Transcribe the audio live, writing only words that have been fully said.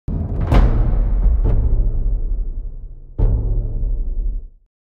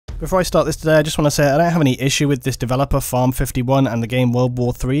Before I start this today, I just want to say I don't have any issue with this developer, Farm51, and the game World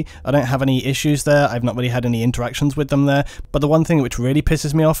War 3. I don't have any issues there. I've not really had any interactions with them there. But the one thing which really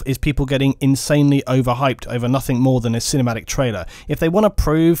pisses me off is people getting insanely overhyped over nothing more than a cinematic trailer. If they want to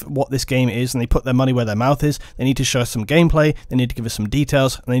prove what this game is and they put their money where their mouth is, they need to show us some gameplay, they need to give us some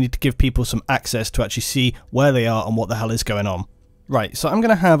details, and they need to give people some access to actually see where they are and what the hell is going on. Right, so I'm going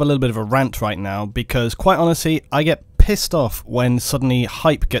to have a little bit of a rant right now because, quite honestly, I get pissed off when suddenly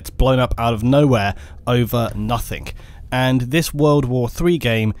hype gets blown up out of nowhere over nothing. And this World War 3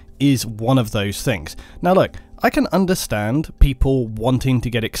 game is one of those things. Now look, I can understand people wanting to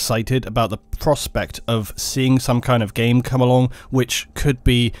get excited about the prospect of seeing some kind of game come along which could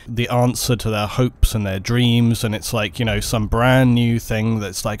be the answer to their hopes and their dreams, and it's like, you know, some brand new thing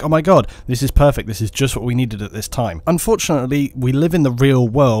that's like, oh my god, this is perfect, this is just what we needed at this time. Unfortunately, we live in the real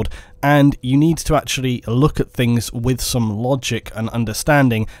world, and you need to actually look at things with some logic and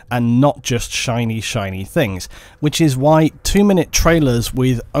understanding and not just shiny things, which is why 2-minute trailers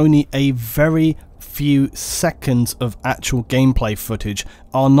with only a very few seconds of actual gameplay footage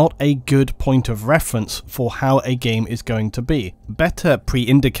are not a good point of reference for how a game is going to be. Better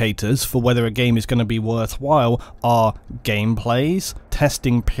pre-indicators for whether a game is going to be worthwhile are gameplays,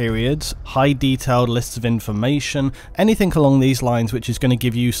 testing periods, high detailed lists of information, anything along these lines which is going to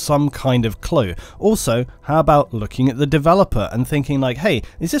give you some kind of clue. Also, how about looking at the developer and thinking like, hey,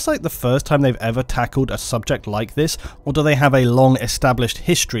 is this like the first time they've ever tackled a subject like this, or do they have a long established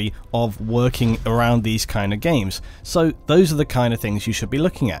history of working around these kind of games? So those are the kind of things you should be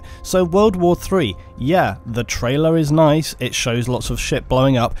looking at. So World War 3, yeah, the trailer is nice, it shows lots of shit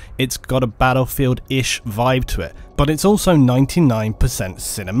blowing up, it's got a Battlefield-ish vibe to it, but it's also 99%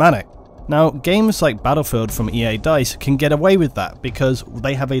 cinematic. Now, games like Battlefield from EA DICE can get away with that because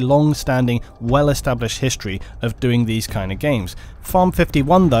they have a long-standing, well-established history of doing these kind of games.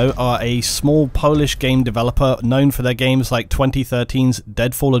 Farm51, though, are a small Polish game developer known for their games like 2013's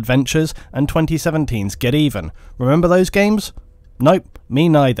Deadfall Adventures and 2017's Get Even. Remember those games? Nope, me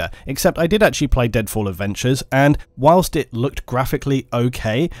neither, except I did actually play Deadfall Adventures, and whilst it looked graphically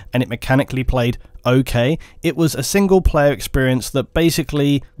okay and it mechanically played okay, it was a single player experience that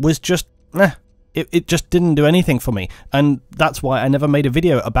basically was just it just didn't do anything for me, and that's why I never made a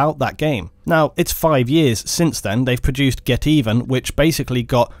video about that game. Now, it's 5 years since then. They've produced Get Even, which basically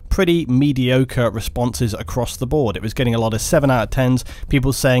got pretty mediocre responses across the board. It was getting a lot of 7 out of 10s,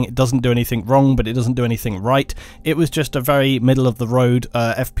 people saying it doesn't do anything wrong, but it doesn't do anything right. It was just a very middle-of-the-road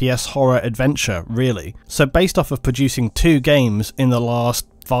FPS horror adventure, really. So based off of producing 2 games in the last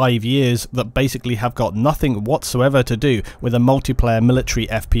 5 years that basically have got nothing whatsoever to do with a multiplayer military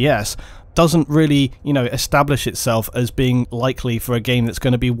FPS, doesn't really, you know, establish itself as being likely for a game that's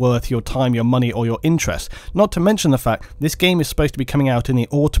going to be worth your time, your money, or your interest. Not to mention the fact this game is supposed to be coming out in the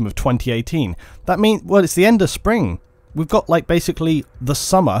autumn of 2018. That means, well, it's the end of spring. We've got like basically the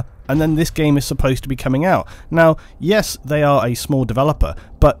summer, and then this game is supposed to be coming out. Now, yes, they are a small developer,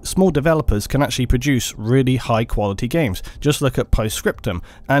 but small developers can actually produce really high quality games. Just look at Postscriptum,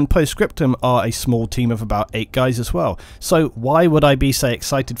 and Postscriptum are a small team of about 8 guys as well. So why would I be, say,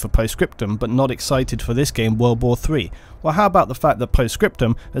 excited for Postscriptum but not excited for this game, World War 3? Well, how about the fact that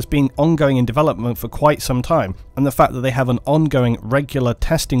Postscriptum has been ongoing in development for quite some time, and the fact that they have an ongoing regular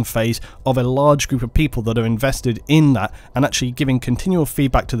testing phase of a large group of people that are invested in that and actually giving continual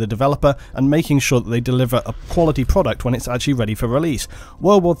feedback to the developer and making sure that they deliver a quality product when it's actually ready for release.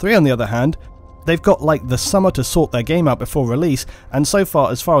 World War 3, on the other hand, they've got like the summer to sort their game out before release, and so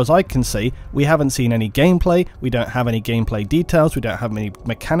far as I can see, we haven't seen any gameplay, we don't have any gameplay details, we don't have any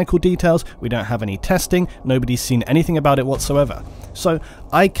mechanical details, we don't have any testing, nobody's seen anything about it whatsoever. So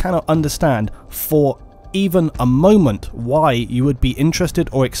I cannot understand for even a moment why you would be interested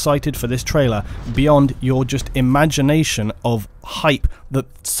or excited for this trailer beyond your just imagination of hype that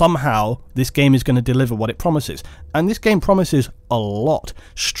somehow this game is going to deliver what it promises. And this game promises a lot.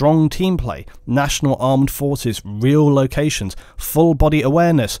 Strong team play, national armed forces, real locations, full body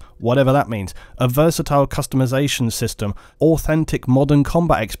awareness, whatever that means, a versatile customization system, authentic modern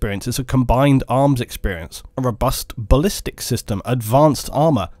combat experience, it's a combined arms experience, a robust ballistic system, advanced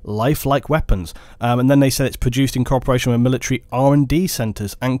armor, lifelike weapons, and then they said it's produced in cooperation with military R&D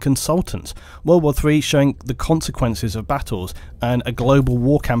centers and consultants. World War 3 showing the consequences of battles, and a global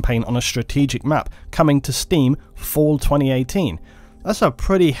war campaign on a strategic map, coming to Steam fall 2018. That's a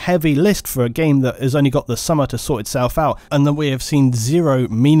pretty heavy list for a game that has only got the summer to sort itself out, and that we have seen zero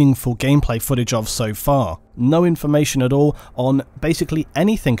meaningful gameplay footage of so far. No information at all on basically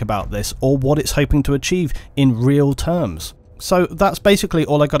anything about this or what it's hoping to achieve in real terms. So that's basically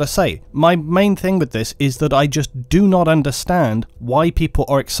all I gotta say. My main thing with this is that I just do not understand why people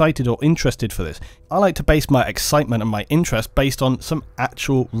are excited or interested for this. I like to base my excitement and my interest based on some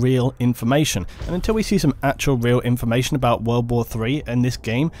actual real information. And until we see some actual real information about World War III in this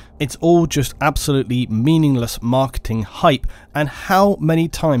game, it's all just absolutely meaningless marketing hype. And how many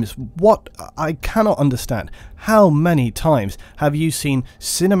times, what I cannot understand, how many times have you seen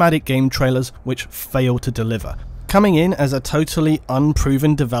cinematic game trailers which fail to deliver? Coming in as a totally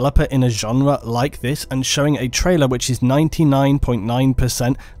unproven developer in a genre like this and showing a trailer which is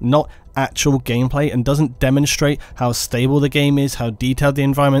 99.9% not actual gameplay and doesn't demonstrate how stable the game is, how detailed the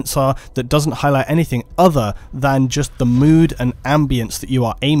environments are, that doesn't highlight anything other than just the mood and ambience that you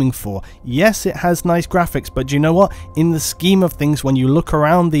are aiming for. Yes, it has nice graphics, but do you know what? In the scheme of things, when you look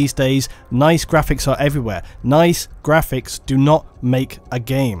around these days, nice graphics are everywhere. Nice graphics do not make a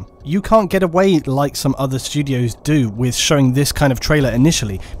game. You can't get away like some other studios do with showing this kind of trailer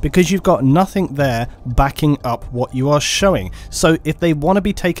initially, because you've got nothing there backing up what you are showing. So if they want to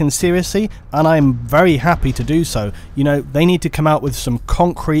be taken seriously, and I'm very happy to do so, you know, they need to come out with some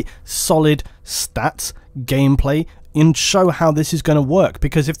concrete, solid stats, gameplay, and show how this is going to work.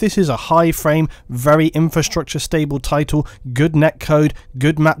 Because if this is a high frame, very infrastructure stable title, good netcode,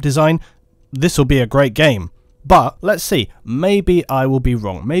 good map design, this will be a great game. But let's see, maybe I will be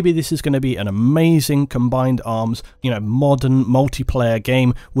wrong. Maybe this is going to be an amazing combined arms, you know, modern multiplayer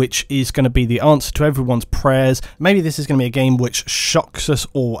game which is going to be the answer to everyone's prayers. Maybe this is going to be a game which shocks us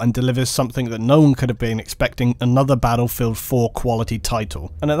all and delivers something that no one could have been expecting, another Battlefield 4 quality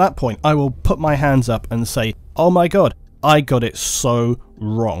title. And at that point I will put my hands up and say, oh my god, I got it so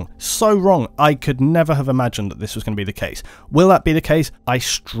wrong. So wrong. I could never have imagined that this was going to be the case. Will that be the case? I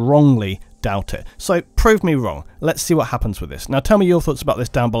strongly doubt it. So prove me wrong. Let's see what happens with this. Now tell me your thoughts about this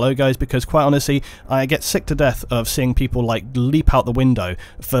down below, guys, because quite honestly I get sick to death of seeing people like leap out the window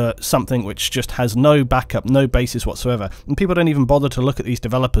for something which just has no backup, no basis whatsoever, and people don't even bother to look at these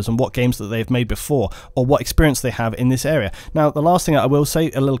developers and what games that they've made before or what experience they have in this area. Now the last thing I will say,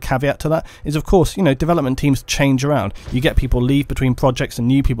 a little caveat to that, is of course, you know, development teams change around. You get people leave between projects and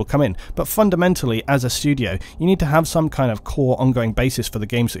new people come in, but fundamentally as a studio you need to have some kind of core ongoing basis for the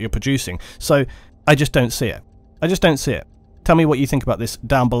games that you're producing. So I just don't see it. I just don't see it. Tell me what you think about this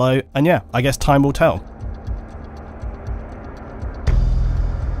down below, and yeah, I guess time will tell.